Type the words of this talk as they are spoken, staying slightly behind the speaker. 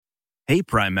Hey,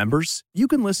 Prime members, you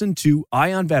can listen to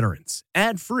Eye on Veterans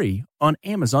ad-free on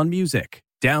Amazon Music.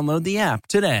 Download the app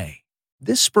today.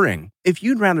 This spring, if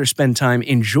you'd rather spend time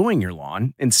enjoying your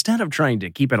lawn instead of trying to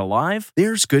keep it alive,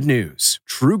 there's good news.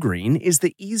 True Green is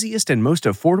the easiest and most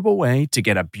affordable way to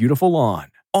get a beautiful lawn.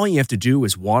 All you have to do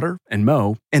is water and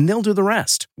mow, and they'll do the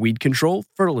rest. Weed control,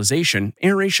 fertilization,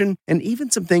 aeration, and even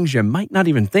some things you might not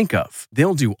even think of.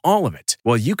 They'll do all of it,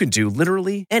 while you can do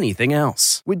literally anything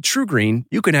else. With True Green,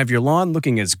 you can have your lawn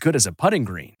looking as good as a putting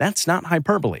green. That's not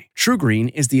hyperbole. True Green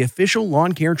is the official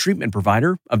lawn care treatment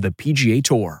provider of the PGA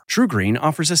Tour. True Green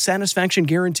offers a satisfaction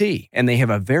guarantee, and they have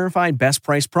a verified best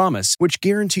price promise, which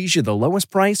guarantees you the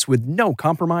lowest price with no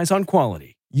compromise on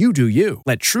quality. You do you.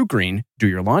 Let True Green do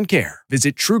your lawn care.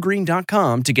 Visit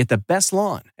TrueGreen.com to get the best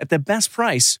lawn at the best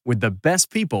price with the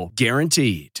best people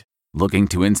guaranteed. Looking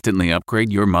to instantly upgrade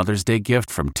your Mother's Day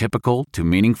gift from typical to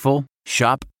meaningful?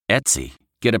 Shop Etsy.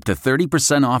 Get up to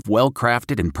 30% off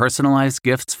well-crafted and personalized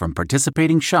gifts from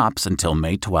participating shops until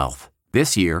May 12th.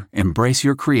 This year, embrace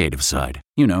your creative side.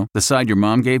 You know, the side your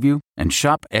mom gave you. And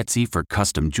shop Etsy for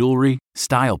custom jewelry,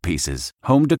 style pieces,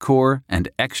 home decor, and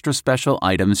extra special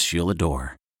items she'll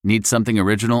adore. Need something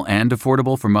original and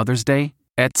affordable for Mother's Day?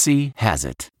 Etsy has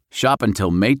it. Shop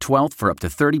until May 12th for up to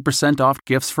 30% off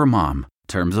gifts for mom.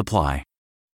 Terms apply.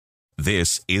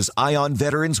 This is Eye on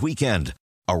Veterans Weekend,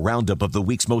 a roundup of the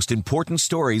week's most important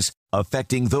stories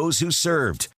affecting those who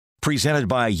served. Presented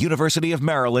by University of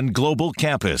Maryland Global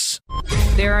Campus.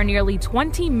 There are nearly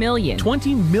 20 million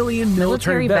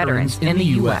military veterans in the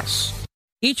U.S.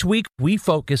 Each week, we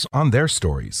focus on their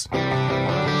stories.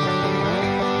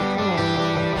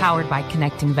 Powered by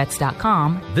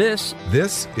ConnectingVets.com. This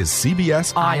is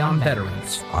CBS Eye on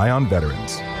Veterans. Eye on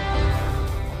Veterans.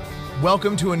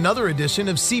 Welcome to another edition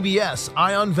of CBS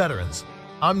Eye on Veterans.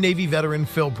 I'm Navy veteran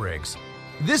Phil Briggs.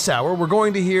 This hour, we're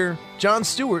going to hear Jon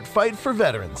Stewart fight for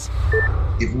veterans.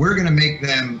 If we're going to make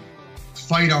them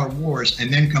fight our wars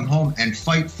and then come home and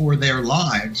fight for their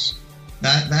lives,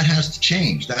 that has to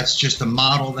change. That's just a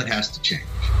model that has to change.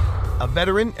 A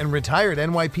veteran and retired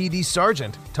NYPD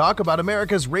sergeant talk about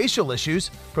America's racial issues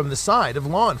from the side of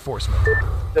law enforcement.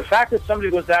 The fact that somebody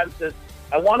goes out and says,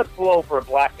 I want to pull over a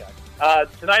black guy.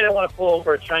 Tonight I want to pull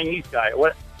over a Chinese guy.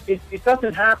 It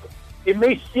doesn't happen. It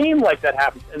may seem like that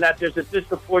happens and that there's a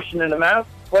disproportionate amount,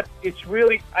 but it's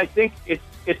really, I think it's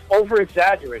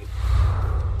over-exaggerated.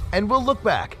 And we'll look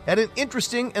back at an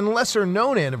interesting and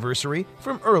lesser-known anniversary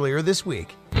from earlier this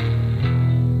week.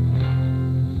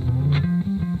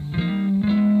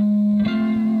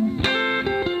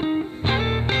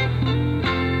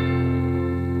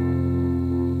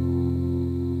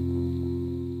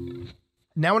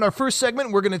 Now in our first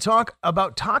segment, we're going to talk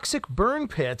about toxic burn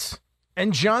pits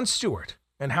and Jon Stewart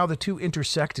and how the two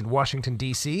intersect in Washington,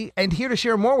 D.C. And here to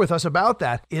share more with us about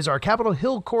that is our Capitol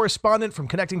Hill correspondent from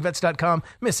ConnectingVets.com,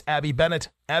 Miss Abby Bennett.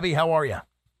 Abby, how are you?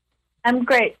 I'm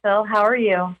great, Phil. How are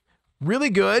you? Really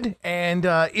good, and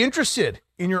interested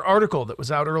in your article that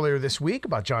was out earlier this week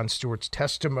about Jon Stewart's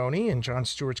testimony and Jon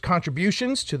Stewart's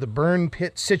contributions to the burn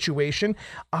pit situation.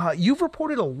 You've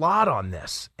reported a lot on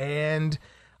this, and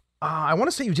I want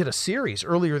to say you did a series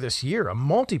earlier this year, a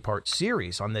multi-part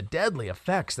series on the deadly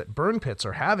effects that burn pits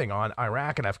are having on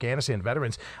Iraq and Afghanistan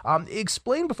veterans.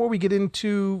 Explain, before we get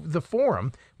into the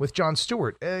forum with Jon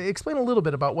Stewart, explain a little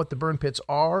bit about what the burn pits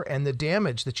are and the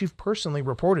damage that you've personally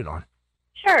reported on.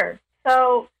 Sure.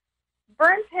 So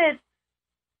burn pits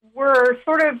were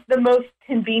sort of the most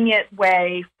convenient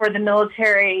way for the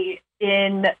military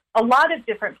in a lot of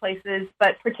different places,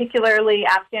 but particularly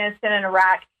Afghanistan and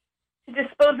Iraq, to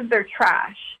dispose of their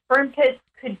trash. Burn pits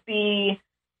could be,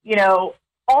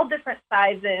 all different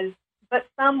sizes, but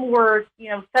some were,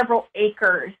 several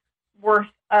acres worth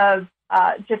of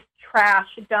just trash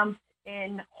dumped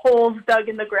in holes dug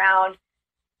in the ground,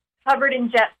 covered in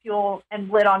jet fuel,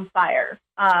 and lit on fire.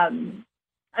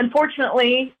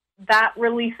 Unfortunately, that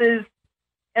releases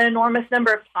an enormous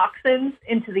number of toxins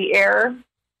into the air,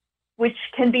 which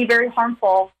can be very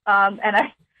harmful. And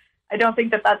I don't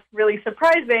think that that's really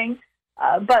surprising.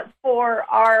 But for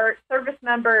our service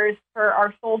members, for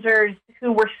our soldiers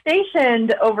who were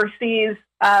stationed overseas,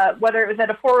 whether it was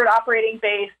at a forward operating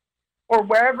base or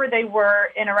wherever they were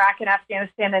in Iraq and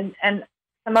Afghanistan and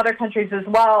some other countries as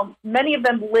well, many of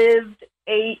them lived,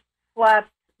 ate, slept,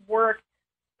 worked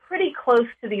pretty close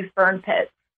to these burn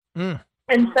pits.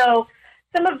 And so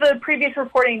some of the previous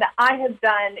reporting that I have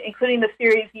done, including the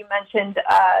series you mentioned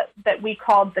that we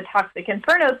called the Toxic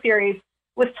Inferno series,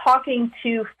 was talking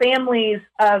to families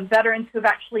of veterans who have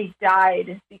actually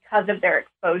died because of their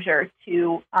exposure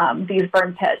to these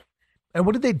burn pits. And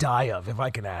what did they die of, if I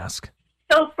can ask?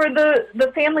 So for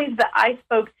the families that I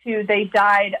spoke to, they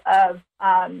died of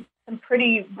some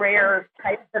pretty rare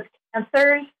types of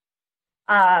cancers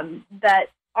that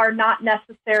are not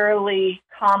necessarily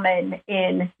common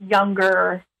in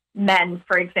younger men,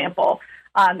 for example.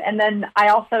 And then I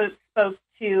also spoke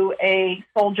to a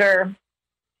soldier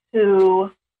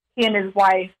who he and his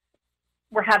wife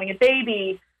were having a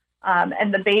baby,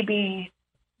 and the baby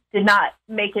did not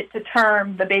make it to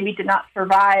term. The baby did not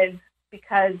survive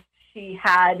because she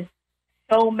had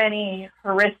so many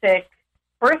horrific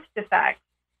birth defects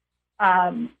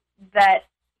that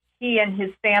he and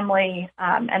his family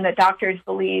and the doctors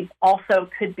believe also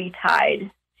could be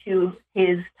tied to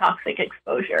his toxic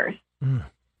exposures.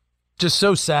 Just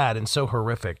so sad and so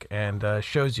horrific, and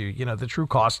shows you, the true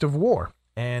cost of war.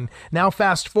 And now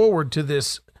fast forward to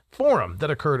this forum that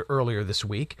occurred earlier this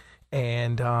week.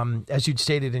 And as you'd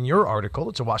stated in your article,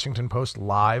 it's a Washington Post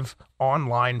live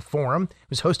online forum. It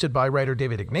was hosted by writer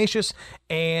David Ignatius.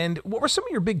 And what were some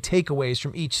of your big takeaways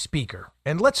from each speaker?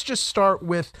 And let's just start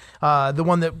with the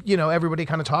one that, everybody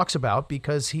kind of talks about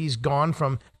because he's gone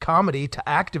from comedy to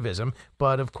activism.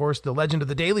 But of course, the legend of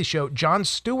The Daily Show, Jon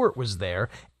Stewart, was there.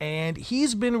 And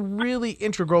he's been really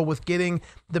integral with getting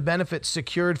the benefits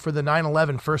secured for the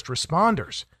 9/11 first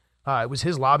responders. It was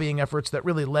his lobbying efforts that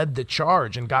really led the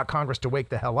charge and got Congress to wake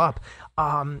the hell up.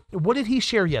 What did he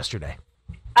share yesterday?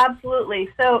 Absolutely.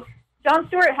 So Jon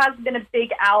Stewart has been a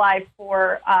big ally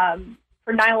for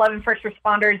 9/11 first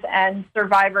responders and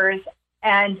survivors,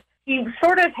 and he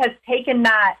sort of has taken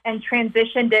that and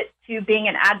transitioned it to being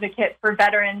an advocate for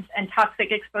veterans and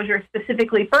toxic exposure,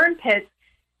 specifically burn pits,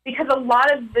 because a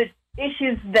lot of the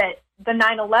issues that the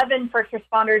 9/11 first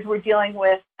responders were dealing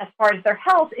with as far as their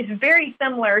health is very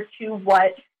similar to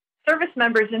what service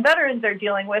members and veterans are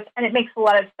dealing with, and it makes a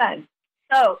lot of sense.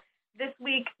 So this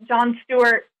week, Jon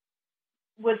Stewart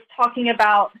was talking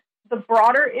about the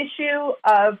broader issue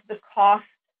of the cost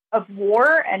of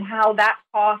war and how that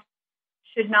cost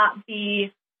should not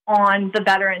be on the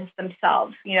veterans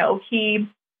themselves. He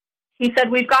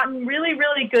said, we've gotten really,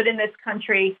 really good in this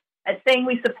country at saying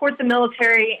we support the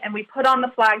military and we put on the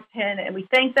flag pin and we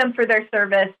thank them for their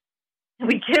service and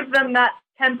we give them that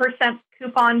 10%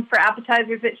 coupon for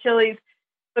appetizers at Chili's.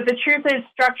 But the truth is,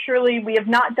 structurally, we have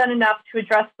not done enough to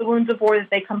address the wounds of war that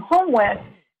they come home with,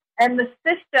 and the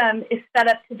system is set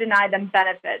up to deny them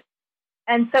benefits.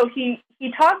 And so he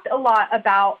talked a lot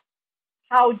about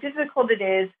how difficult it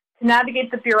is to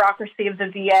navigate the bureaucracy of the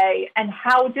VA and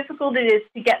how difficult it is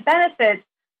to get benefits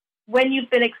when you've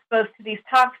been exposed to these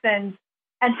toxins,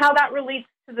 and how that relates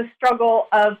to the struggle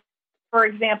of, for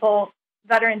example,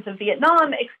 veterans of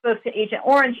Vietnam exposed to Agent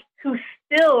Orange, who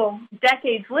still,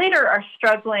 decades later, are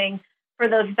struggling for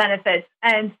those benefits.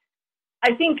 And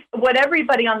I think what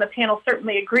everybody on the panel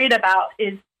certainly agreed about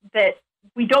is that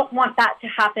we don't want that to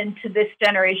happen to this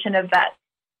generation of vets.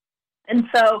 And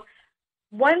so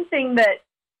one thing that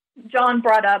Jon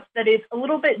brought up that is a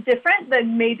little bit different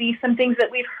than maybe some things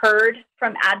that we've heard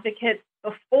from advocates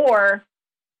before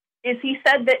is he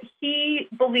said that he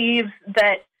believes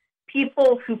that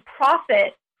people who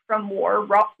profit from war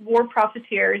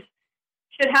profiteers,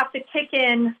 should have to kick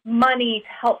in money to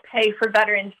help pay for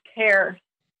veterans' care.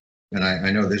 And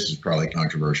I know this is probably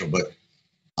controversial, but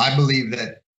I believe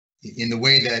that in the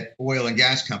way that oil and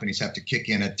gas companies have to kick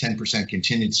in a 10%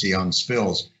 contingency on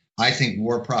spills, I think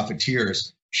war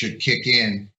profiteers should kick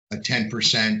in a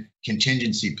 10%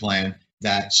 contingency plan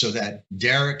so that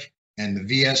Derek and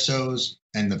the VSOs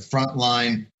and the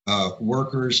frontline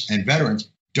workers and veterans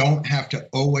don't have to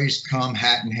always come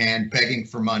hat in hand begging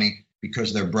for money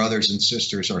because their brothers and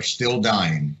sisters are still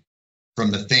dying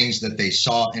from the things that they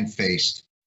saw and faced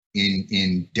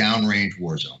in downrange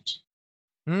war zones.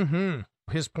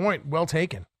 His point, well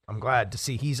taken. I'm glad to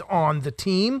see he's on the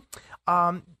team.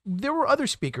 There were other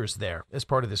speakers there as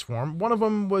part of this forum. One of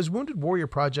them was Wounded Warrior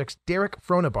Project's Derek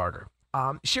Frohnebarger.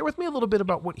 Share with me a little bit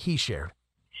about what he shared.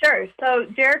 Sure. So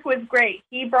Derek was great.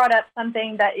 He brought up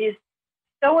something that is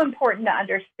so important to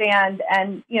understand,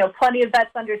 and plenty of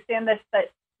vets understand this,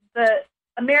 but the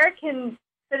American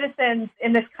citizens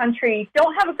in this country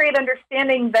don't have a great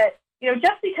understanding that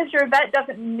just because you're a vet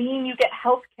doesn't mean you get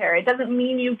health care. It doesn't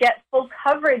mean you get full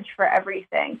coverage for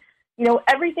everything.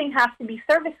 Everything has to be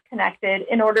service connected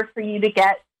in order for you to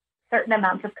get certain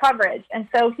amounts of coverage. And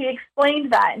so he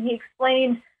explained that, and he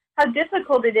explained how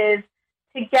difficult it is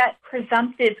to get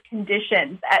presumptive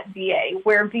conditions at VA,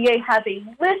 where VA has a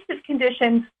list of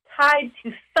conditions tied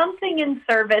to something in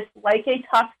service, like a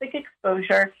toxic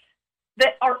exposure,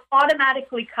 that are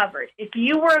automatically covered. If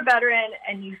you were a veteran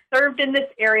and you served in this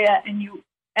area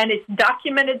and it's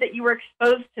documented that you were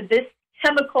exposed to this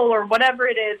chemical or whatever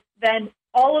it is, then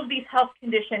all of these health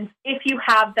conditions, if you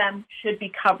have them, should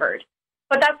be covered.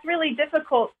 But that's really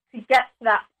difficult to get to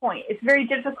that point. It's very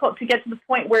difficult to get to the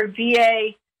point where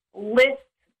VA lists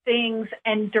things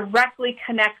and directly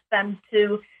connects them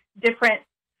to different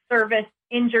service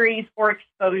injuries or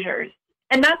exposures.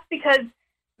 And that's because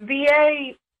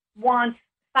VA wants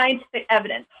scientific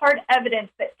evidence, hard evidence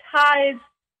that ties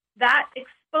that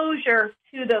exposure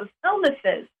to those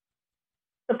illnesses.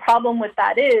 The problem with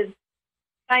that is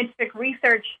scientific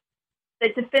research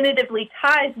that definitively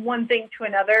ties one thing to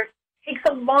another takes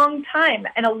a long time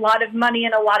and a lot of money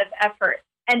and a lot of effort.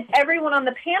 And everyone on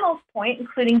the panel's point,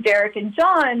 including Derek and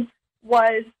John,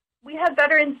 was we have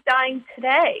veterans dying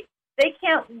today. They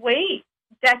can't wait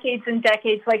decades and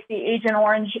decades like the Agent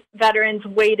Orange veterans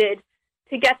waited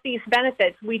to get these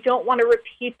benefits. We don't want to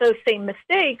repeat those same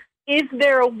mistakes. Is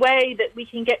there a way that we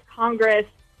can get Congress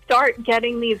start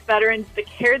getting these veterans the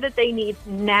care that they need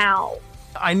now?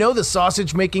 I know the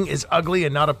sausage making is ugly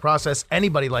and not a process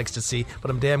anybody likes to see,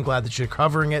 but I'm damn glad that you're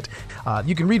covering it.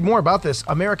 You can read more about this.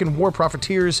 American war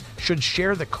profiteers should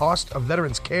share the cost of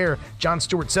veterans' care. Jon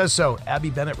Stewart says so. Abby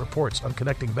Bennett reports on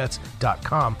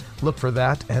connectingvets.com. Look for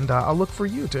that, and I'll look for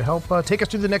you to help take us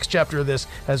through the next chapter of this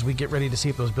as we get ready to see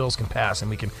if those bills can pass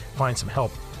and we can find some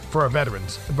help for our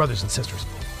veterans, brothers and sisters.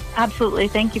 Absolutely.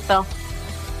 Thank you, Phil.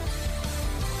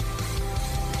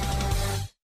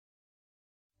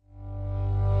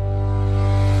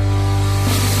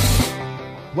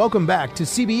 Welcome back to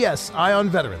CBS Eye on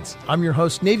Veterans. I'm your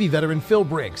host, Navy veteran Phil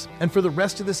Briggs, and for the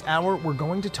rest of this hour, we're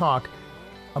going to talk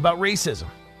about racism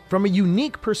from a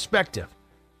unique perspective.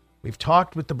 We've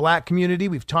talked with the black community,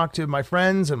 we've talked to my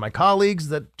friends and my colleagues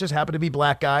that just happen to be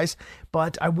black guys,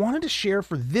 but I wanted to share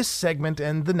for this segment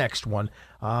and the next one,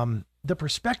 the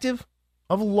perspective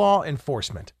of law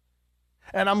enforcement.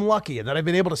 And I'm lucky that I've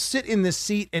been able to sit in this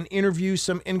seat and interview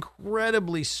some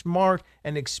incredibly smart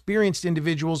and experienced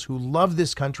individuals who love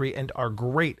this country and are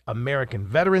great American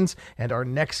veterans, and our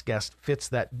next guest fits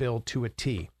that bill to a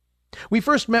T. We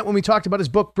first met when we talked about his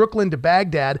book, Brooklyn to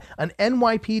Baghdad, an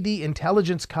NYPD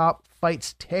intelligence cop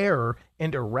fights terror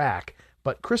in Iraq.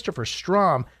 But Christopher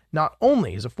Strom not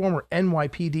only is a former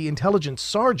NYPD intelligence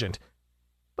sergeant,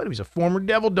 but he was a former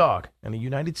devil dog and a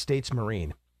United States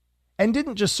Marine. And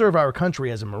didn't just serve our country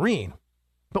as a Marine,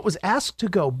 but was asked to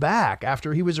go back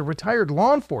after he was a retired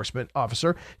law enforcement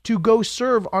officer to go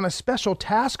serve on a special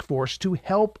task force to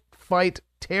help fight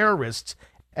terrorists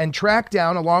and track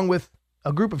down, along with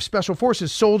a group of special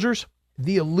forces soldiers,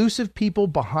 the elusive people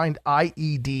behind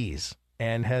IEDs,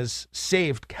 and has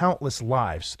saved countless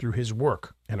lives through his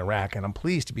work in Iraq. And I'm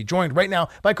pleased to be joined right now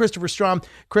by Christopher Strom.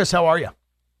 Chris, how are you?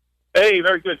 Hey,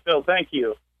 very good, Phil. Thank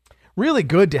you. Really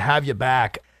good to have you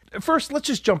back. First, let's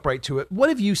just jump right to it. What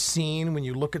have you seen when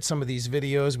you look at some of these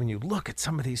videos, when you look at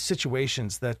some of these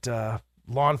situations that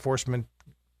law enforcement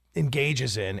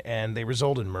engages in and they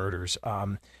result in murders?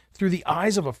 Through the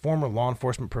eyes of a former law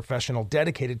enforcement professional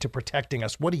dedicated to protecting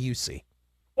us, what do you see?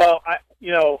 Well,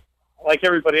 like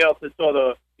everybody else that saw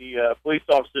the police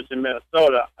officers in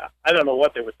Minnesota, I don't know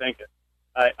what they were thinking.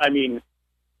 I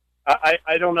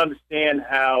don't understand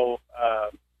how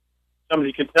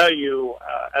somebody can tell you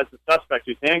as a suspect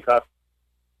who's handcuffed,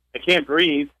 I can't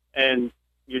breathe, and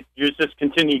you just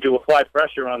continue to apply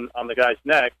pressure on the guy's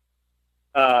neck.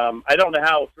 I don't know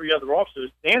how three other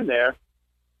officers stand there,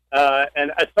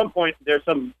 and at some point there's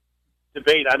some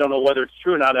debate. I don't know whether it's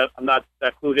true or not. I'm not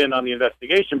that clued in on the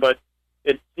investigation, but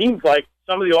it seems like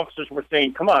some of the officers were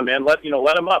saying, "Come on, man, let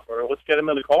him up, or let's get him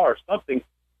in the car," or something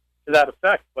to that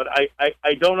effect. But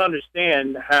I don't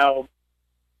understand how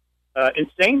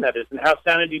insane that is, and how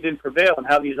sanity didn't prevail, and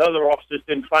how these other officers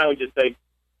didn't finally just say,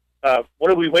 what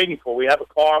are we waiting for? We have a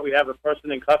car, we have a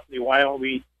person in custody, why aren't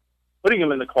we putting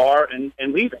him in the car and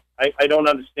leaving? I don't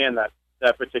understand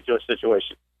that particular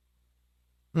situation.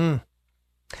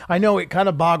 I know it kind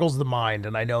of boggles the mind,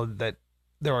 and I know that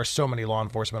there are so many law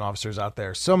enforcement officers out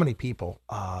there, so many people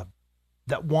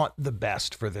that want the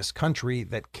best for this country,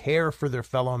 that care for their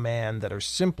fellow man, that are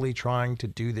simply trying to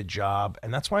do the job.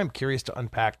 And that's why I'm curious to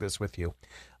unpack this with you.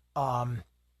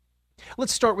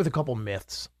 Let's start with a couple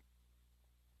myths.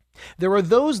 There are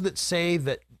those that say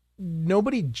that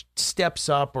nobody steps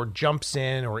up or jumps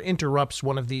in or interrupts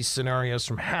one of these scenarios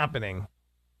from happening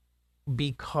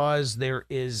because there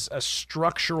is a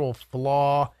structural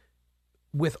flaw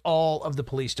with all of the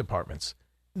police departments.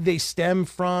 They stem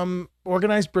from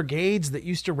organized brigades that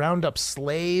used to round up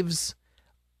slaves.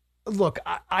 Look,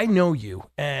 I know you,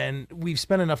 and we've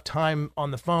spent enough time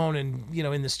on the phone and,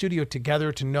 in the studio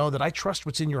together to know that I trust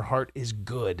what's in your heart is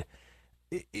good.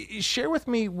 Share with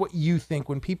me what you think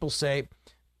when people say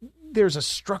there's a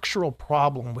structural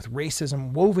problem with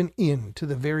racism woven into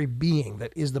the very being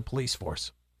that is the police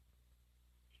force?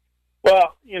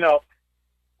 Well,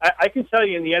 I can tell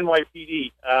you in the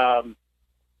NYPD,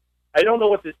 I don't know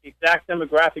what the exact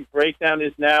demographic breakdown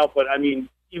is now, but I mean,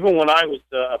 even when I was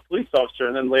a police officer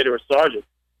and then later a sergeant,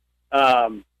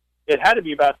 it had to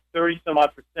be about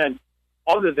 30-some-odd%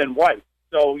 other than white.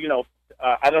 So,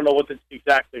 I don't know what the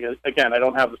exactly, again, I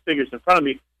don't have the figures in front of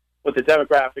me, what the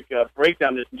demographic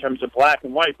breakdown is in terms of black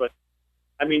and white, but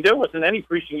I mean, there wasn't any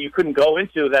precinct you couldn't go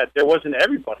into that there wasn't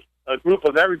everybody, a group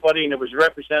of everybody, and it was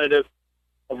representative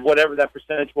of whatever that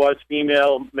percentage was,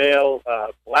 female, male,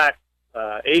 black,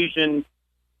 Asian,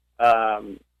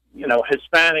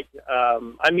 Hispanic.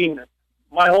 I mean,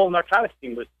 my whole narcotics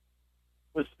team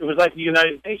was like the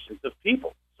United Nations of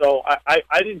people. So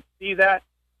I didn't see that.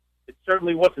 It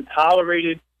certainly wasn't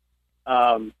tolerated.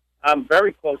 I'm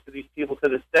very close to these people to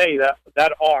this day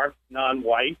that are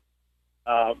non-white.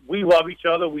 We love each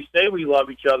other. We say we love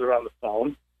each other on the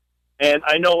phone. And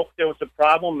I know if there was a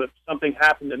problem, if something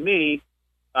happened to me,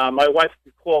 my wife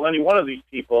could call any one of these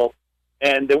people,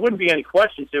 and there wouldn't be any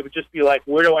questions. It would just be like,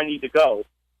 where do I need to go?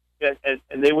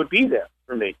 And they would be there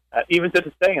for me, even to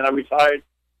this day. And I'm retired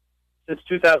since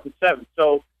 2007.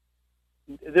 So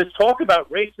this talk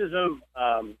about racism,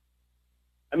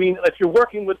 I mean, if you're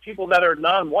working with people that are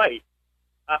non-white,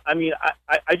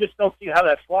 I just don't see how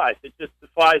that flies. It just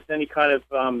defies any kind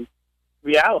of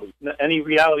reality, any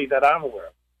reality that I'm aware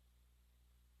of.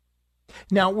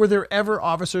 Now, were there ever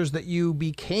officers that you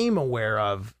became aware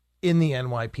of in the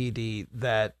NYPD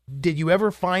that did you ever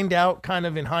find out kind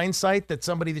of in hindsight that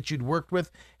somebody that you'd worked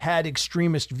with had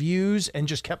extremist views and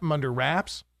just kept them under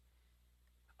wraps?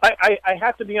 I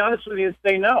have to be honest with you and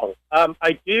say no.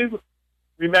 I do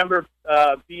remember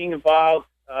being involved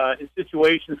in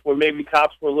situations where maybe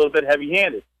cops were a little bit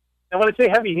heavy-handed. And when I say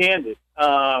heavy-handed,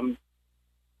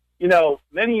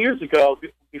 many years ago,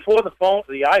 before the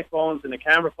iPhones and the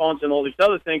camera phones and all these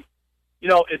other things,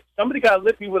 if somebody got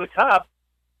lippy with a cop,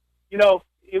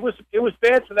 it was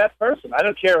bad for that person. I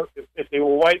don't care if they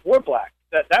were white or black.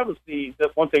 That was the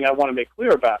one thing I want to make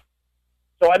clear about.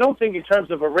 So I don't think in terms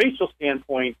of a racial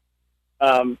standpoint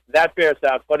that bears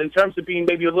out. But in terms of being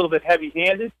maybe a little bit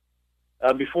heavy-handed,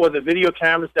 before the video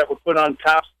cameras that were put on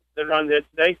cops that are on there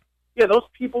today, yeah, those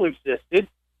people existed.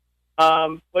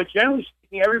 But generally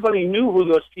speaking, everybody knew who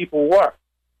those people were.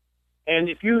 And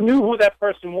if you knew who that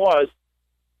person was,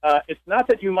 it's not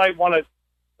that you might want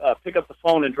to pick up the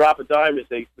phone and drop a dime, as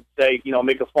they would say,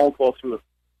 make a phone call through,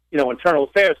 internal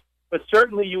affairs. But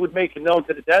certainly you would make it known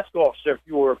to the desk officer if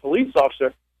you were a police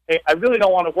officer, hey, I really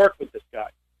don't want to work with this guy.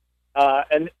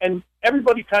 And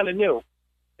everybody kind of knew.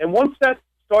 And once that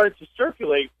started to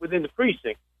circulate within the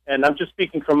precinct, and I'm just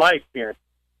speaking from my experience,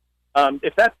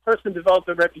 if that person developed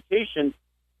a reputation,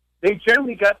 they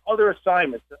generally got other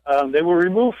assignments. They were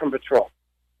removed from patrol.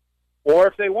 Or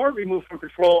if they weren't removed from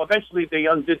patrol, eventually they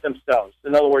undid themselves.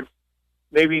 In other words,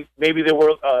 maybe there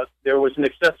was an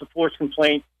excessive force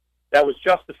complaint that was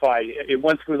justified. It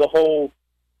went through the whole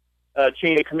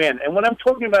chain of command. And when I'm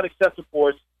talking about excessive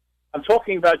force, I'm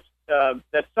talking about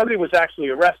that somebody was actually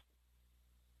arrested.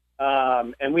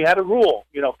 And we had a rule,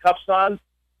 cuffs on,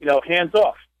 hands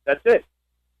off. That's it.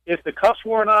 If the cuffs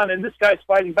weren't on and this guy's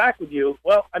fighting back with you,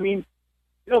 well, I mean,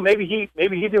 maybe he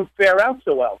didn't fare out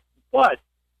so well. But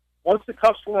once the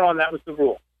cuffs were on, that was the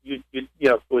rule. It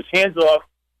was hands off,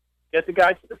 get the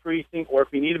guy to the precinct, or if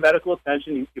he needed medical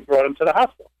attention, you brought him to the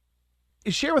hospital.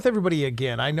 Share with everybody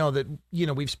again. I know that,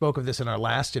 we've spoke of this in our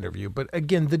last interview, but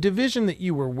again, the division that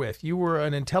you were with, you were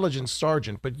an intelligence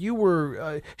sergeant, but you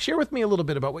were, share with me a little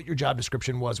bit about what your job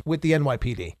description was with the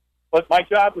NYPD. But my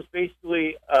job was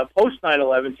basically post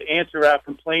 9/11 to answer our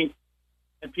complaints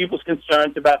and people's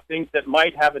concerns about things that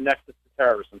might have a nexus to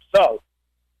terrorism. So,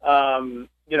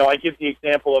 I give the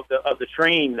example of the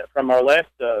train from our last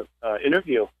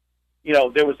interview.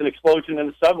 There was an explosion in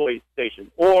the subway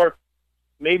station, or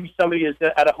maybe somebody is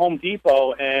at a Home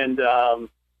Depot and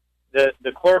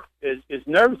the clerk is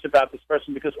nervous about this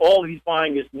person because all he's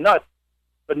buying is nuts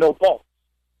but no bolts,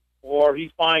 or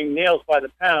he's buying nails by the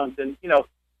pound, and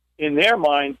in their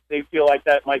minds they feel like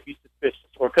that might be suspicious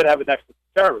or could have a nexus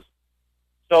to terrorism.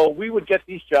 So we would get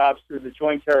these jobs through the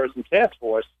Joint Terrorism Task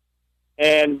Force,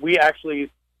 and we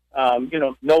actually,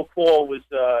 no call was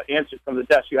answered from the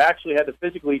desk. You actually had to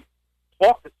physically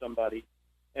talk to somebody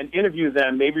and interview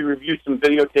them, maybe review some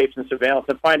videotapes and surveillance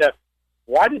and find out,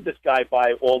 why did this guy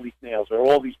buy all these nails or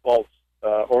all these bolts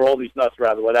or all these nuts,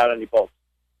 rather, without any bolts?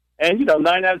 And,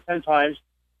 9 out of 10 times,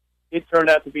 it turned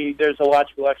out to be there's a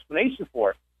logical explanation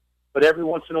for it. But every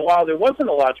once in a while, there wasn't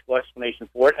a logical explanation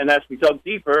for it. And as we dug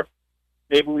deeper,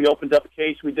 maybe we opened up a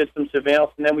case, we did some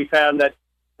surveillance, and then we found that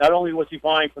not only was he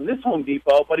buying from this Home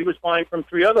Depot, but he was buying from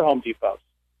 3 other Home Depots.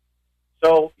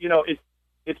 So,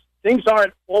 it's things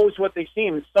aren't always what they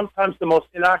seem. It's sometimes the most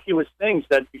innocuous things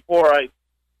that before I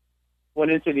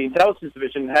went into the intelligence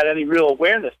division and had any real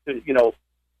awareness to,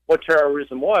 what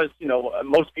terrorism was,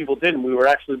 most people didn't. We were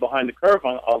actually behind the curve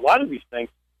on a lot of these things.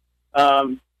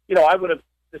 I would have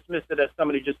dismissed it as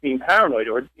somebody just being paranoid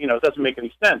or, it doesn't make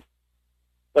any sense.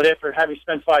 But after having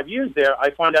spent 5 years there,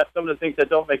 I find out some of the things that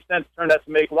don't make sense turned out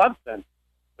to make a lot of sense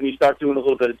when you start doing a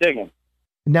little bit of digging.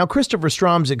 Now, Christopher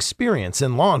Strom's experience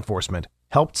in law enforcement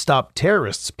helped stop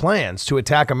terrorists' plans to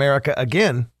attack America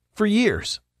again for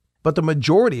years. But the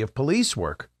majority of police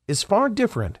work is far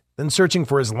different than searching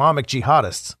for Islamic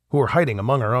jihadists who are hiding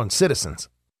among our own citizens.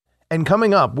 And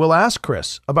coming up, we'll ask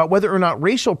Chris about whether or not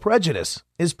racial prejudice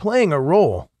is playing a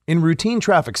role in routine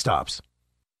traffic stops.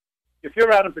 If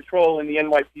you're out on patrol in the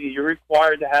NYPD, you're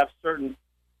required to have certain,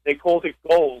 they called it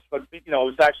goals, but, it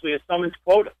was actually a summons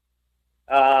quota.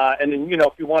 And then,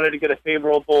 if you wanted to get a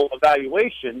favorable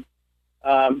evaluation,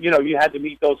 you had to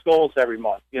meet those goals every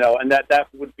month, and that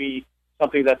would be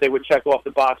something that they would check off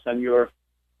the box on your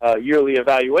yearly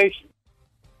evaluation.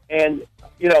 And,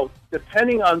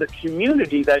 depending on the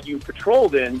community that you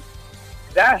patrolled in,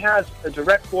 that has a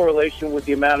direct correlation with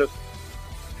the amount of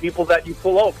people that you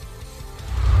pull over.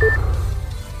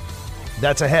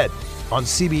 That's ahead on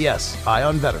CBS Eye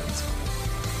on Veterans.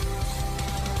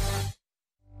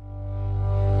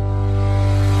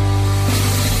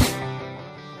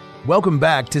 Welcome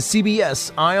back to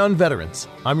CBS Eye on Veterans.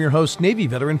 I'm your host, Navy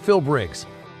veteran Phil Briggs.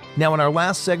 Now, in our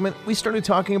last segment, we started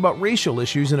talking about racial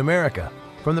issues in America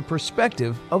from the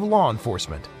perspective of law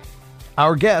enforcement.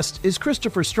 Our guest is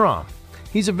Christopher Strom.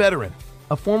 He's a veteran,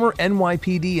 a former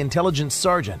NYPD intelligence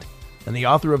sergeant, and the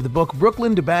author of the book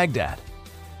Brooklyn to Baghdad.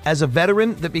 As a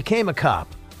veteran that became a cop,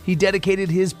 he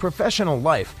dedicated his professional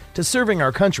life to serving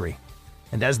our country.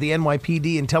 And as the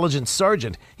NYPD intelligence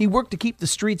sergeant, he worked to keep the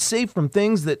streets safe from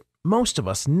things that most of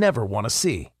us never want to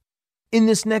see. In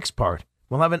this next part,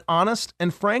 we'll have an honest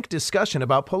and frank discussion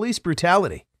about police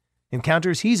brutality,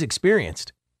 encounters he's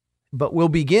experienced. But we'll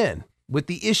begin with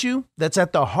the issue that's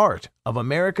at the heart of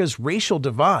America's racial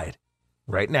divide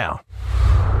right now.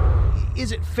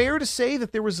 Is it fair to say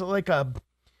that there was like a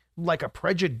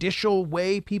prejudicial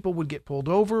way people would get pulled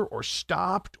over or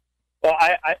stopped? Well,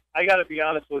 I got to be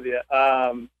honest with you.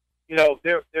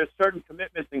 There's certain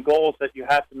commitments and goals that you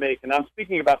have to make, and I'm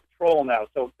speaking about patrol now,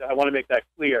 so I want to make that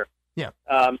clear. Yeah.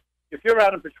 If you're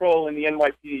out on patrol in the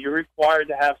NYPD, you're required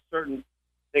to have certain,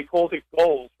 they called it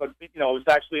goals, but, it was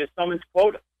actually a summons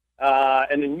quota.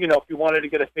 And then, if you wanted to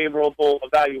get a favorable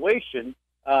evaluation,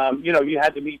 you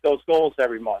had to meet those goals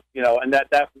every month, and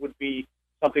that would be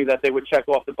something that they would check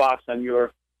off the box on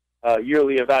your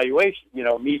yearly evaluation,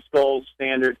 meets goals,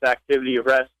 standards, activity,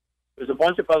 arrest. There's a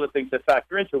bunch of other things that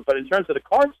factor into it. But in terms of the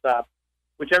car stop,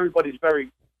 which everybody's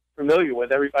very familiar with,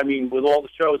 with all the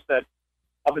shows that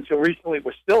up until recently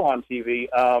were still on TV,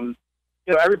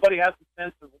 everybody has a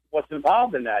sense of what's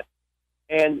involved in that.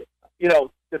 And,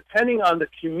 depending on the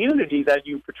community that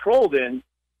you patrolled in,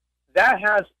 that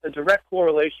has a direct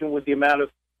correlation with the amount of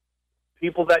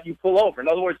people that you pull over. In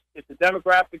other words, if the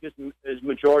demographic is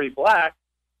majority black,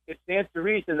 it stands to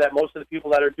reason that most of the people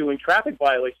that are doing traffic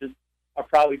violations are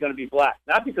probably going to be black.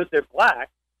 Not because they're black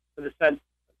for the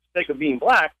sake of being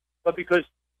black, but because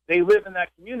they live in that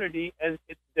community and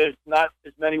there's not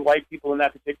as many white people in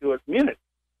that particular community.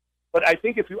 But I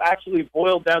think if you actually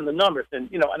boil down the numbers, and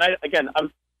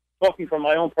I'm talking from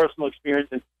my own personal experience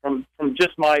and from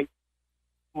just my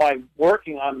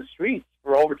working on the streets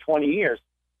for over 20 years,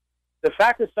 the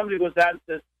fact that somebody goes out and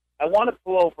says, I want to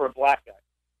pull over a black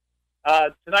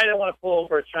guy. Tonight I want to pull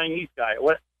over a Chinese guy.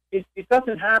 It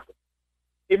doesn't happen.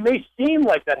 It may seem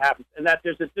like that happens and that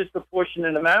there's a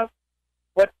disproportionate amount,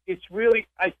 but it's really,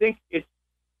 I think it's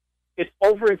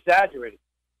over-exaggerated.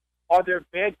 Are there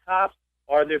bad cops?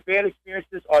 Are there bad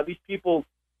experiences? Are these people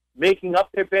making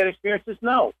up their bad experiences?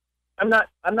 No. I'm not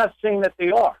saying that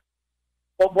they are.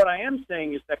 But what I am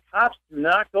saying is that cops do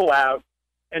not go out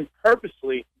and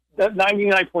purposely,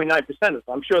 99.9% of them.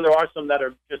 I'm sure there are some that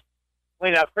are just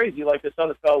plain out crazy, like this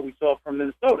other fellow we saw from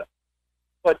Minnesota.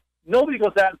 But nobody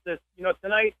goes out and says,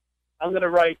 tonight I'm going to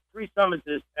write 3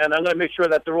 summonses and I'm going to make sure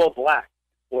that they're all black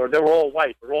or they're all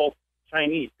white or all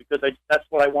Chinese because that's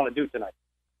what I want to do tonight.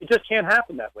 It just can't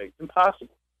happen that way. It's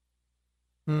impossible.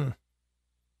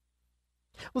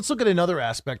 Let's look at another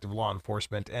aspect of law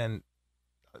enforcement, and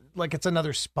it's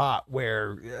another spot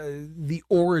where the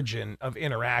origin of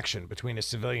interaction between a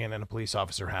civilian and a police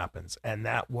officer happens, and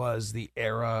that was the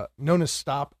era known as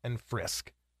stop and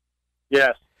frisk.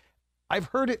 Yes. I've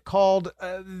heard it called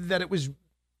that it was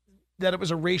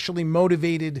a racially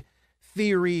motivated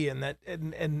theory, and that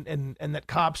and that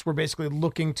cops were basically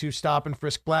looking to stop and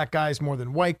frisk black guys more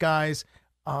than white guys.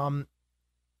 I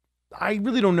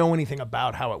really don't know anything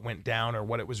about how it went down or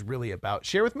what it was really about.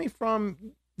 Share with me from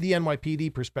the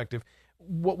NYPD perspective,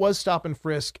 what was stop and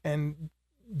frisk, and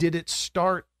did it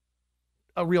start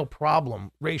a real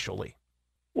problem racially?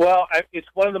 Well, it's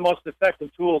one of the most effective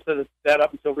tools that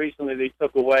up until recently they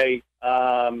took away.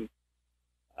 I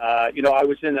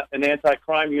was in an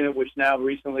anti-crime unit, which now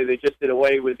recently they just did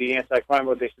away with the anti-crime,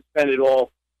 where they suspended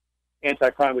all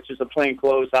anti-crime, which is a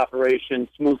plainclothes operation,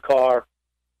 smooth car,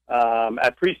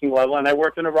 at precinct level. And I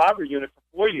worked in a robbery unit for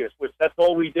 4 years, which that's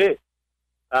all we did,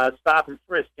 stop and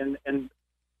frisk. And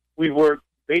we were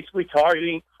basically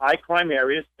targeting high crime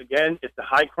areas. Again, if the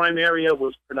high crime area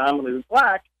was predominantly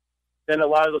black, then a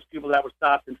lot of those people that were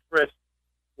stopped and frisked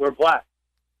were black.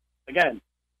 Again,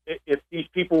 if these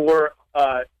people were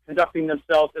conducting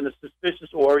themselves in a suspicious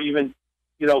or even,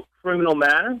 criminal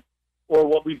manner, or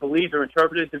what we believed or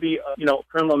interpreted to be,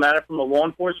 criminal manner from a law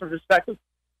enforcement perspective,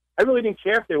 I really didn't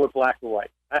care if they were black or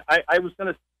white. I was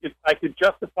going to, if I could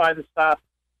justify the stop,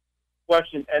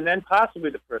 question, and then possibly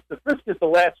the frisk. The frisk is the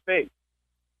last phase.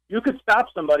 You could stop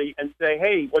somebody and say,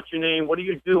 hey, what's your name? What are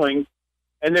you doing?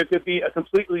 And there could be a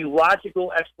completely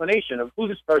logical explanation of who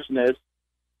this person is.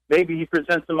 Maybe he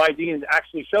presents some ID and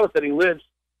actually shows that he lives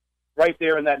right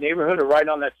there in that neighborhood or right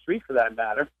on that street for that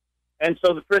matter. And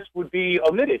so the frisk would be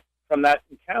omitted from that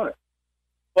encounter.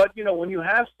 But, when you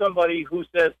have somebody who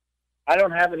says, I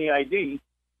don't have any ID,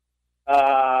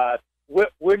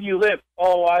 where do you live?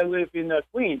 Oh, I live in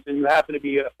Queens, and you happen to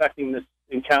be affecting this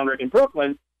encounter in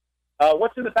Brooklyn.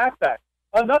 What's in the backpack?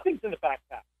 Nothing's in the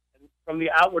backpack. And from the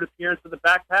outward appearance of the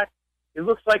backpack, it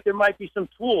looks like there might be some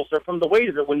tools, or from the weight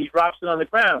of it when he drops it on the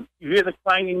ground, you hear the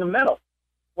clanging of metal.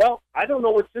 Well, I don't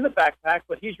know what's in the backpack,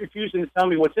 but he's refusing to tell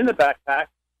me what's in the backpack,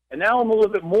 and now I'm a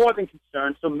little bit more than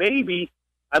concerned. So maybe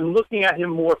I'm looking at him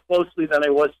more closely than I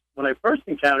was when I first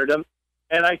encountered him,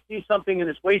 and I see something in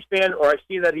his waistband, or I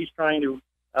see that he's trying to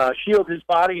shield his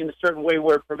body in a certain way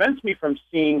where it prevents me from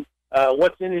seeing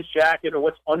what's in his jacket or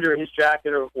what's under his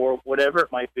jacket or whatever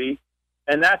it might be.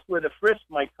 And that's where the frisk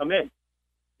might come in.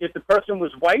 If the person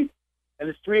was white and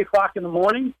it's 3 o'clock in the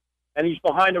morning and he's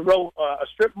behind a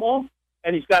strip mall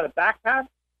and he's got a backpack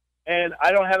and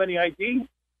I don't have any ID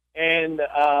and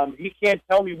he can't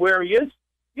tell me where he is,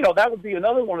 that would be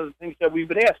another one of the things that we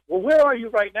would ask. Well, where are you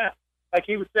right now? Like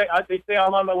he would say, they'd say,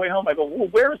 I'm on my way home. I go, well,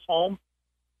 where is home?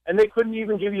 And they couldn't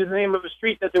even give you the name of a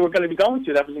street that they were going to be going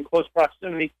to that was in close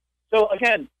proximity. So,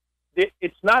 again,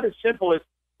 it's not as simple as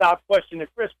stop, question, and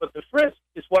frisk, but the frisk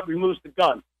is what removes the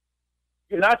gun.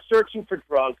 You're not searching for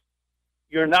drugs.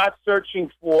 You're not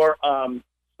searching for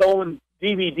stolen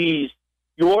DVDs.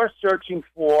 You're searching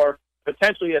for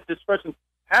potentially that this person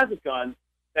has a gun,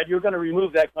 that you're going to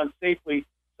remove that gun safely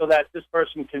so that this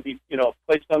person can be,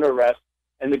 placed under arrest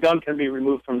and the gun can be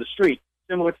removed from the street.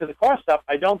 Similar to the car stop,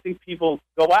 I don't think people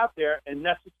go out there and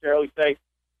necessarily say,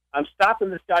 I'm stopping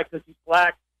this guy because he's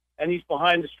black and he's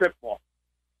behind the strip mall.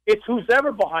 It's who's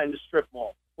ever behind the strip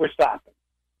mall we're stopping.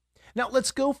 Now,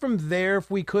 let's go from there, if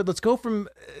we could. Let's go from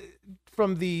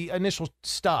the initial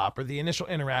stop or the initial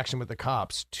interaction with the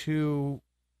cops to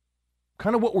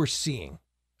kind of what we're seeing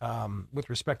with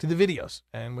respect to the videos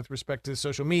and with respect to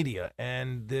social media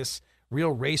and this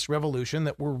real race revolution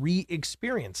that we're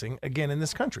re-experiencing again in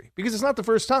this country. Because it's not the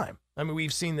first time. I mean,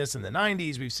 we've seen this in the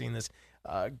 90s. We've seen this,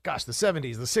 the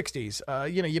 70s, the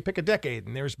 60s. You pick a decade,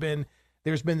 and there's been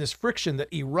this friction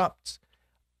that erupts.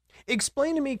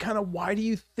 Explain to me kind of why do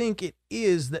you think it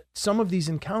is that some of these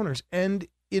encounters end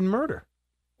in murder?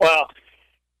 Well,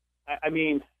 I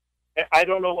mean, I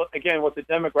don't know what the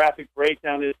demographic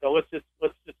breakdown is. So let's just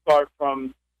start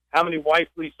from how many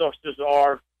white police officers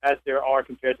are as there are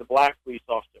compared to black police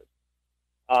officers.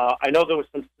 I know there was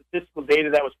some statistical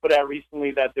data that was put out recently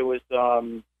that there was,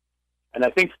 and I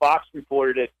think Fox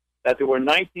reported it, that there were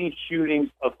 19 shootings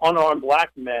of unarmed black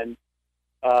men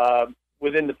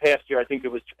within the past year. I think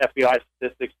it was FBI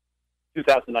statistics,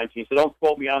 2019. So don't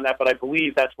quote me on that, but I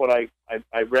believe that's what I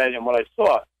read and what I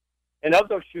saw. And of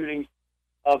those shootings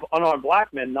of unarmed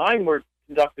black men, 9 were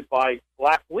conducted by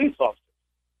black police officers.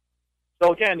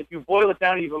 So again, if you boil it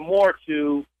down even more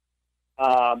to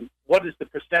what is the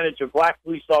percentage of black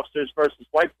police officers versus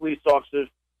white police officers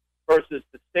versus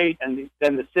the state and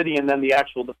then the city and then the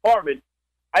actual department,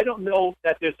 I don't know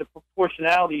that there's a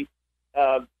proportionality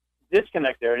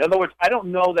disconnect there. In other words, I don't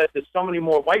know that there's so many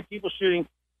more white people shooting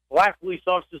black police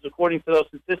officers. According to those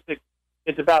statistics,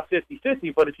 it's about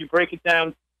 50-50. But if you break it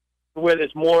down to where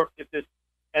there's more, if there's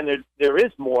and there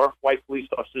is more white police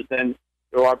officers than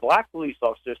there are black police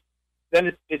officers,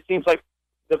 then it seems like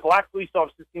the black police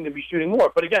officers seem to be shooting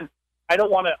more. But again,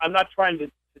 I'm not trying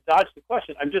to dodge the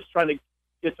question. I'm just trying to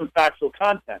get some factual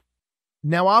content.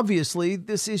 Now, obviously,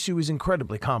 this issue is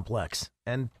incredibly complex,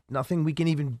 and nothing we can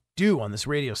even do on this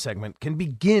radio segment can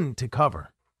begin to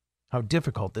cover how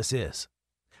difficult this is.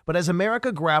 But as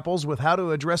America grapples with how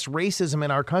to address racism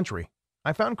in our country,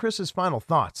 I found Chris's final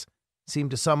thoughts seem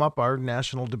to sum up our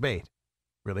national debate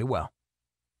really well.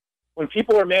 When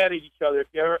people are mad at each other, if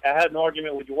you ever had an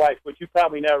argument with your wife, which you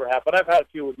probably never have, but I've had a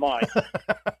few with mine,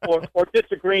 or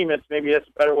disagreements, maybe that's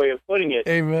a better way of putting it.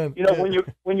 Amen. You know,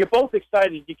 when you're both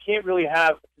excited, you can't really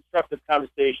have a constructive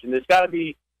conversation. There's got to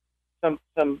be some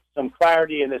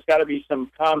clarity, and there's got to be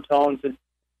some calm tones, and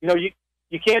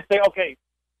you can't say, okay,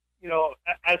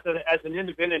 as an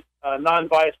independent,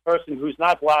 non-biased person who's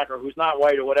not black or who's not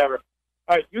white or whatever.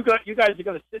 All right, you guys are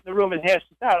going to sit in the room and hash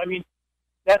this out. I mean,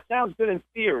 that sounds good in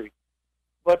theory.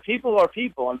 But people are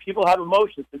people, and people have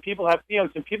emotions, and people have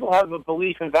feelings, and people have a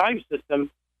belief and value system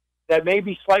that may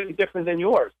be slightly different than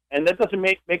yours. And that doesn't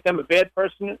make them a bad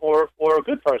person or a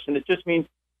good person. It just means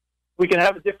we can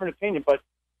have a different opinion. But,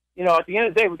 at the end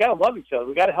of the day, we got to love each other.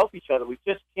 We got to help each other. We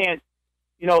just can't,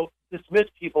 dismiss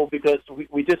people because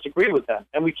we disagree with them.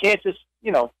 And we can't just,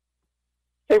 say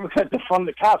we're going to defund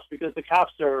the cops because the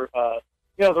cops are,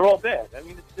 they're all bad. I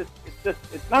mean,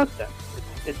 it's nonsense.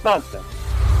 It's nonsense.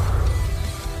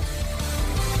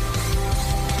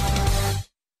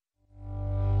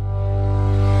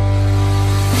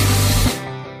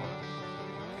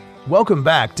 Welcome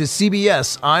back to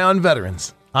CBS Eye on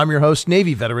Veterans. I'm your host,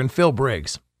 Navy veteran Phil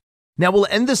Briggs. Now we'll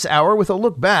end this hour with a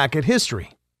look back at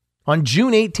history. On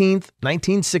June 18th,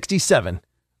 1967,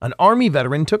 an Army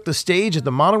veteran took the stage at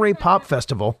the Monterey Pop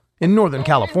Festival in Northern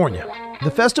California.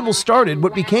 The festival started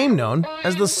what became known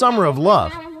as the Summer of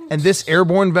Love, and this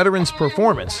airborne veteran's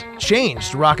performance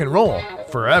changed rock and roll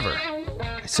forever.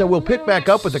 So we'll pick back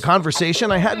up with the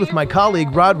conversation I had with my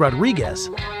colleague Rod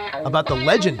Rodriguez about the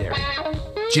legendary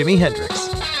Jimi Hendrix.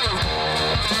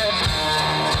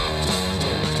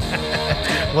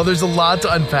 Well, there's a lot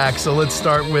to unpack, so let's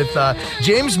start with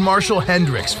James Marshall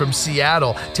Hendrix from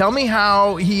Seattle. Tell me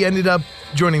how he ended up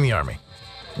joining the Army.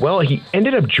 Well, he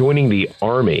ended up joining the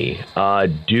Army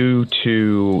due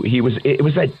to it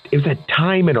was that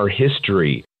time in our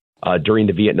history during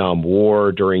the Vietnam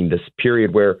War, during this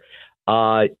period where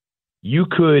you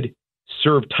could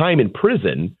serve time in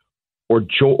prison or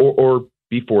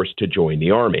be forced to join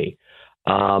the Army.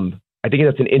 I think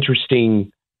that's an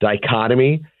interesting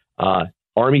dichotomy.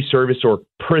 Army service or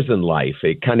prison life.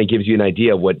 It kind of gives you an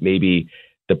idea of what maybe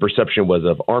the perception was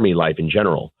of Army life in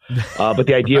general. But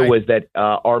the idea was that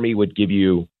Army would give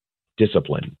you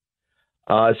discipline.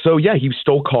 So he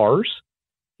stole cars,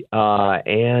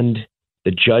 and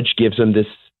the judge gives him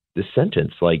this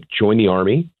sentence, like join the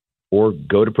Army or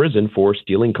go to prison for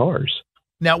stealing cars.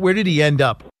 Now, where did he end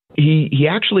up? He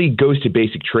actually goes to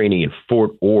basic training in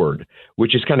Fort Ord,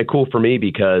 which is kind of cool for me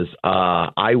because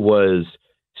I was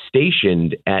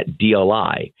stationed at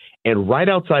DLI, and right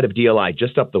outside of DLI,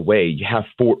 just up the way, you have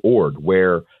Fort Ord,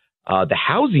 where the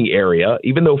housing area,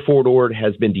 even though Fort Ord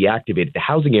has been deactivated, the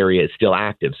housing area is still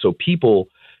active. So people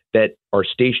that are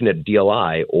stationed at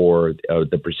DLI or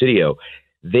the Presidio,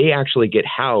 they actually get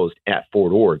housed at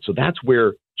Fort Ord. So that's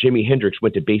where Jimi Hendrix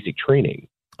went to basic training.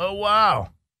 Oh, wow.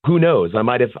 Who knows? I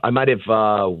might have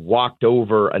walked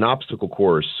over an obstacle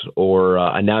course or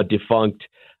a now defunct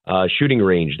shooting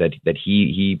range that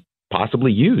he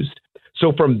possibly used.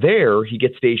 So from there, he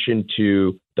gets stationed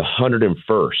to the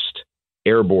 101st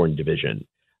Airborne Division,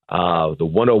 the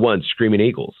 101 Screaming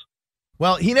Eagles.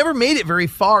 Well, he never made it very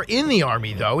far in the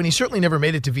Army, though, and he certainly never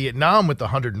made it to Vietnam with the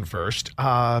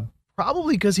 101st,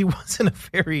 probably because he wasn't a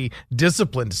very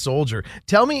disciplined soldier.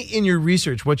 Tell me in your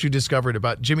research what you discovered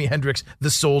about Jimi Hendrix, the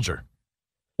soldier.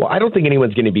 Well, I don't think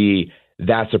anyone's going to be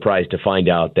that surprised to find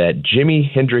out that Jimi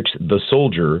Hendrix, the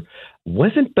soldier,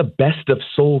 wasn't the best of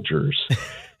soldiers.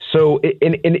 So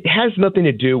it has nothing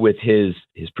to do with his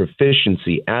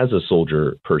proficiency as a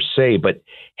soldier per se, but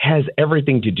has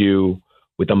everything to do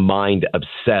with a mind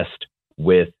obsessed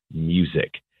with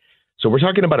music. So we're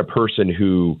talking about a person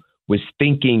who was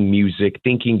thinking music,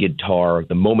 thinking guitar,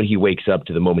 the moment he wakes up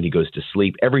to the moment he goes to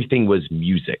sleep. Everything was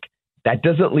music. That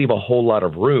doesn't leave a whole lot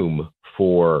of room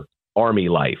for Army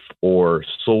life or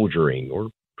soldiering or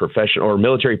professional or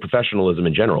military professionalism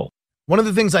in general. One of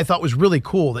the things I thought was really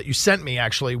cool that you sent me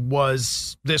actually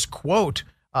was this quote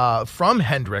from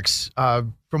Hendrix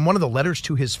from one of the letters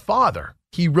to his father.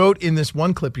 He wrote in this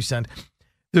one clip you sent,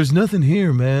 "There's nothing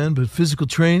here, man, but physical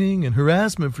training and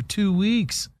harassment for 2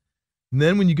 weeks. And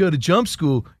then when you go to jump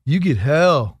school, you get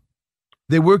hell.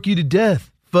 They work you to death,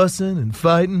 fussing and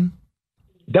fighting.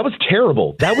 That was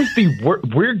terrible. That was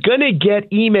we're going to get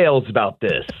emails about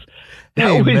this.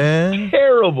 That was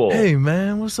terrible. Hey,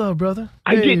 man, what's up, brother?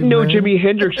 I didn't know Jimi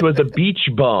Hendrix was a beach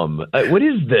bum. What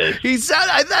is this?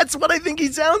 That's what I think he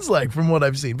sounds like from what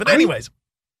I've seen. But anyways.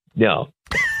 No.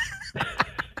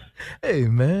 Hey,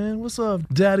 man, what's up,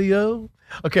 Daddy-O?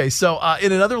 Okay, so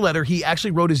in another letter, he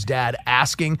actually wrote his dad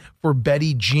asking for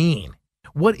Betty Jean.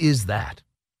 What is that?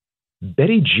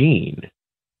 Betty Jean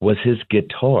was his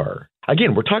guitar.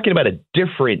 Again, we're talking about a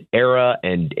different era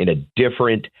and in a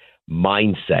different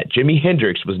mindset. Jimi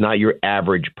Hendrix was not your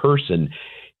average person.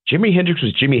 Jimi Hendrix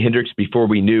was Jimi Hendrix before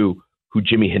we knew who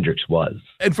Jimi Hendrix was.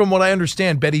 And from what I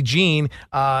understand, Betty Jean,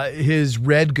 his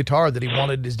red guitar that he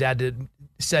wanted his dad to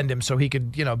send him so he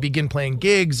could, begin playing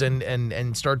gigs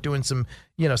and start doing some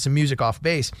music off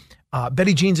bass.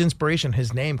 Betty Jean's inspiration,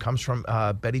 his name comes from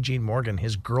Betty Jean Morgan,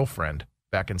 his girlfriend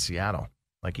back in Seattle.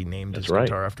 Like he named his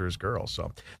guitar after his girl.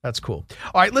 So that's cool.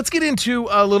 All right, let's get into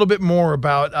a little bit more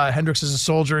about Hendrix as a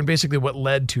soldier and basically what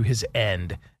led to his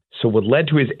end. So what led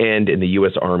to his end in the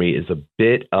U.S. Army is a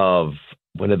bit of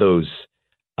one of those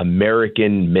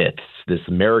American myths, this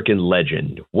American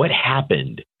legend. What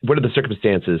happened? What are the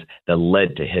circumstances that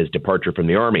led to his departure from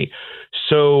the Army?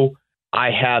 So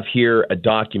I have here a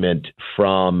document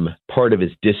from part of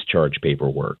his discharge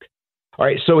paperwork. All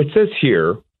right, so it says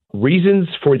here, reasons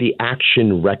for the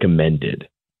action recommended.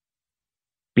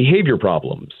 Behavior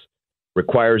problems.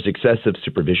 Requires excessive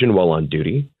supervision while on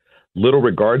duty. Little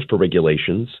regards for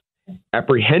regulations.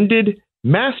 Apprehended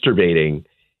masturbating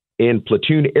in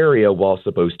platoon area while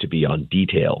supposed to be on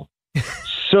detail.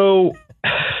 So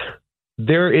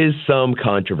there is some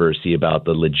controversy about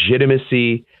the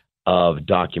legitimacy of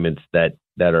documents that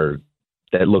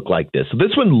look like this. So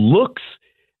this one looks,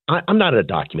 I'm not a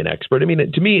document expert. I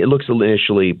mean, to me, it looks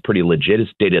initially pretty legit.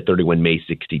 It's dated 31 May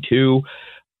 62.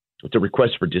 It's a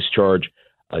request for discharge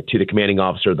to the commanding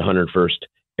officer of the 101st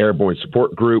Airborne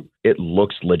Support Group. It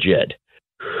looks legit.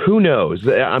 Who knows?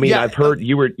 I mean, I've heard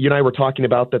you and I were talking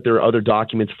about that there are other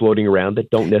documents floating around that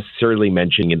don't necessarily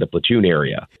mention in the platoon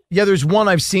area. Yeah, there's one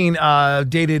I've seen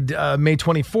dated May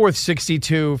 24th,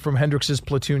 62 from Hendrix's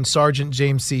platoon Sergeant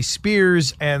James C.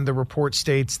 Spears. And the report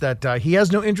states that he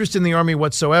has no interest in the Army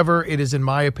whatsoever. It is in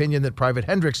my opinion that Private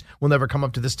Hendrix will never come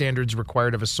up to the standards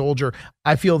required of a soldier.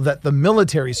 I feel that the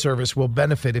military service will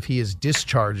benefit if he is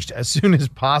discharged as soon as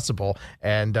possible.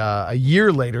 And a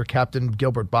year later, Captain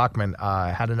Gilbert Bachman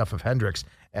had enough of Hendrix.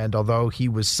 And although he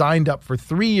was signed up for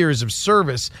 3 years of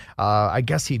service, I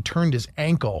guess he turned his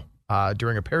ankle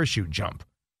during a parachute jump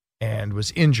and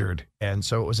was injured. And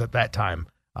so it was at that time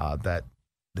that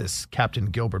this Captain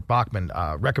Gilbert Bachman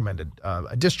recommended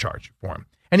a discharge for him.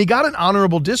 And he got an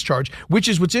honorable discharge, which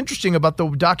is what's interesting about the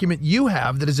document you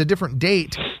have that is a different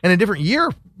date and a different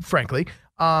year, frankly.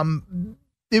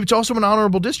 It's also an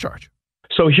honorable discharge.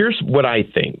 So here's what I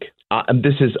think.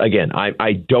 This is, again,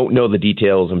 I don't know the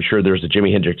details. I'm sure there's a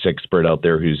Jimi Hendrix expert out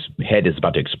there whose head is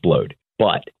about to explode.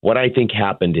 But what I think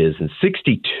happened is in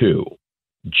 62,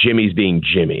 Jimmy's being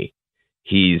Jimmy.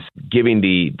 He's giving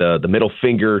the middle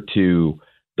finger to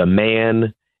the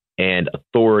man and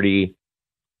authority.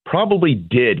 Probably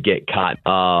did get caught.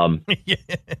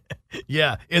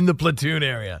 Yeah, in the platoon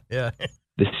area. Yeah.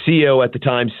 The CO at the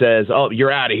time says, "Oh,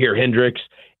 you're out of here, Hendrix,"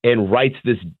 and writes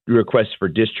this request for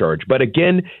discharge. But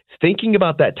again, thinking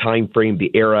about that time frame,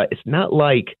 the era, it's not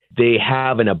like they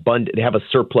have a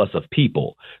surplus of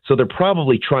people. So they're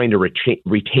probably trying to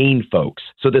retain folks.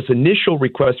 So this initial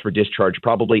request for discharge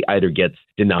probably either gets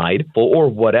denied or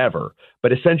whatever.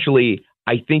 But essentially,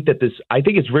 I think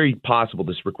it's very possible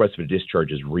this request for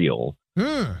discharge is real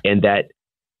and that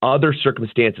other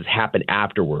circumstances happen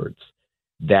afterwards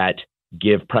that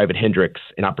give Private Hendrix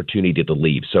an opportunity to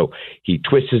leave. So he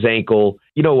twists his ankle.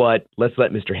 You know what? Let's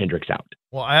let Mr. Hendrix out.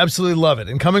 Well, I absolutely love it.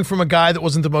 And coming from a guy that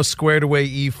wasn't the most squared away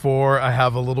E4, I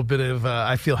have a little bit of,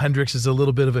 I feel Hendrix is a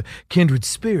little bit of a kindred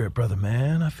spirit, brother,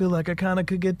 man. I feel like I kind of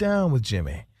could get down with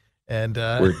Jimmy. And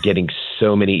we're getting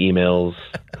so many emails.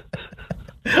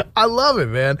 I love it,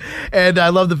 man. And I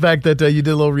love the fact that you did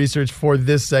a little research for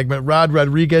this segment. Rod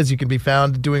Rodriguez, you can be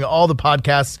found doing all the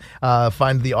podcasts.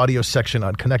 Find the audio section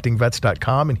on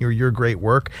connectingvets.com and hear your great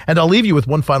work. And I'll leave you with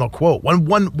one final quote,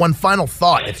 one final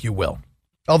thought, if you will.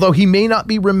 Although he may not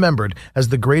be remembered as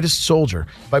the greatest soldier,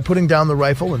 by putting down the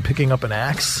rifle and picking up an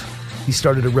axe, he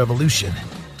started a revolution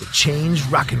that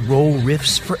changed rock and roll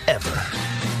riffs forever.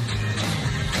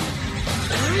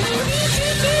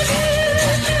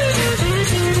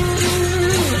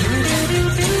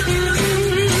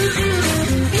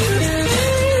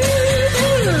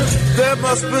 There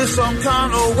must be some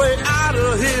kind of way out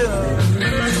of here.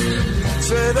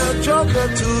 Say the joker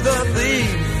to the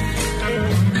thief.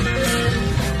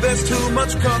 There's too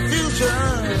much confusion.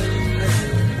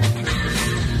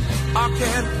 I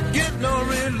can't get no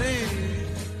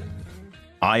relief.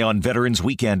 Eye on Veterans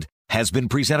Weekend has been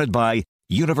presented by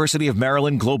University of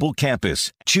Maryland Global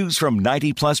Campus. Choose from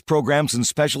 90-plus programs and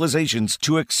specializations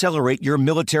to accelerate your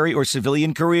military or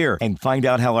civilian career, and find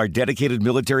out how our dedicated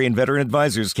military and veteran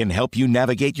advisors can help you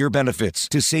navigate your benefits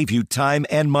to save you time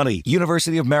and money.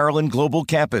 University of Maryland Global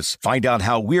Campus. Find out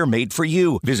how we're made for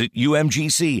you. Visit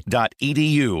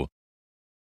umgc.edu.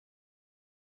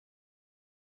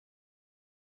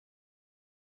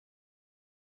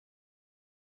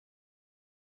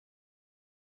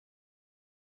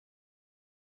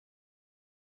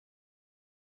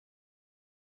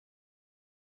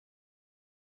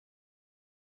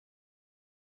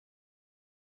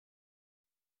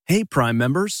 Hey, Prime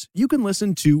members, you can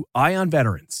listen to Eye on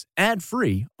Veterans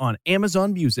ad-free on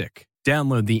Amazon Music.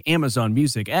 Download the Amazon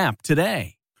Music app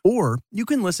today. Or you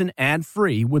can listen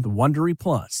ad-free with Wondery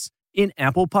Plus in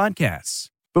Apple Podcasts.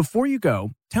 Before you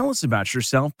go, tell us about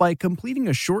yourself by completing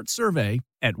a short survey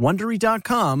at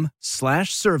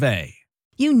Wondery.com/survey.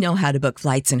 You know how to book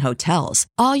flights and hotels.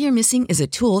 All you're missing is a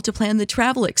tool to plan the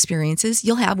travel experiences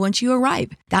you'll have once you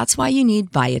arrive. That's why you need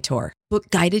Viator. Book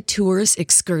guided tours,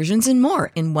 excursions, and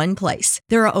more in one place.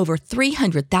 There are over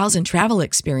 300,000 travel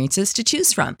experiences to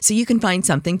choose from, so you can find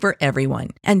something for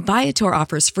everyone. And Viator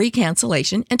offers free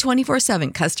cancellation and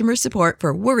 24/7 customer support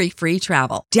for worry-free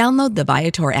travel. Download the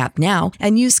Viator app now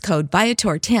and use code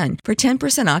Viator10 for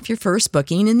 10% off your first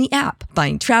booking in the app.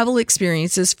 Find travel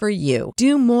experiences for you.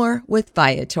 Do more with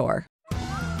Viator.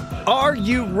 Are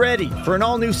you ready for an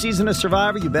all-new season of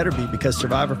Survivor? You better be, because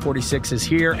Survivor 46 is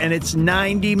here, and it's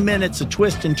 90 minutes of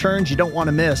twists and turns you don't want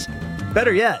to miss.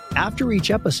 Better yet, after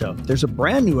each episode, there's a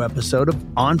brand new episode of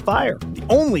On Fire, the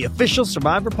only official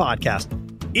Survivor podcast.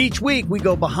 Each week, we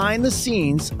go behind the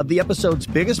scenes of the episode's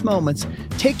biggest moments,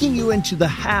 taking you into the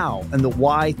how and the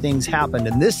why things happened.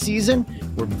 And this season,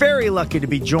 we're very lucky to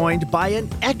be joined by an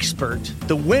expert,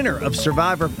 the winner of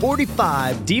Survivor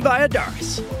 45, Dee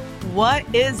Valladares. What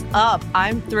is up?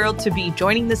 I'm thrilled to be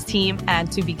joining this team and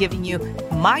to be giving you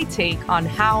my take on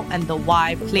how and the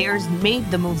why players made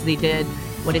the moves they did,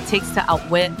 what it takes to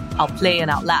outwit, outplay,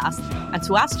 and outlast, and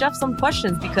to ask Jeff some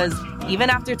questions, because even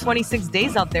after 26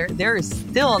 days out there is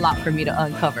still a lot for me to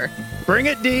uncover. Bring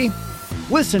it, Dee.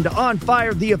 Listen to On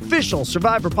Fire, the official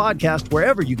Survivor podcast,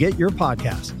 wherever you get your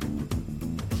podcast.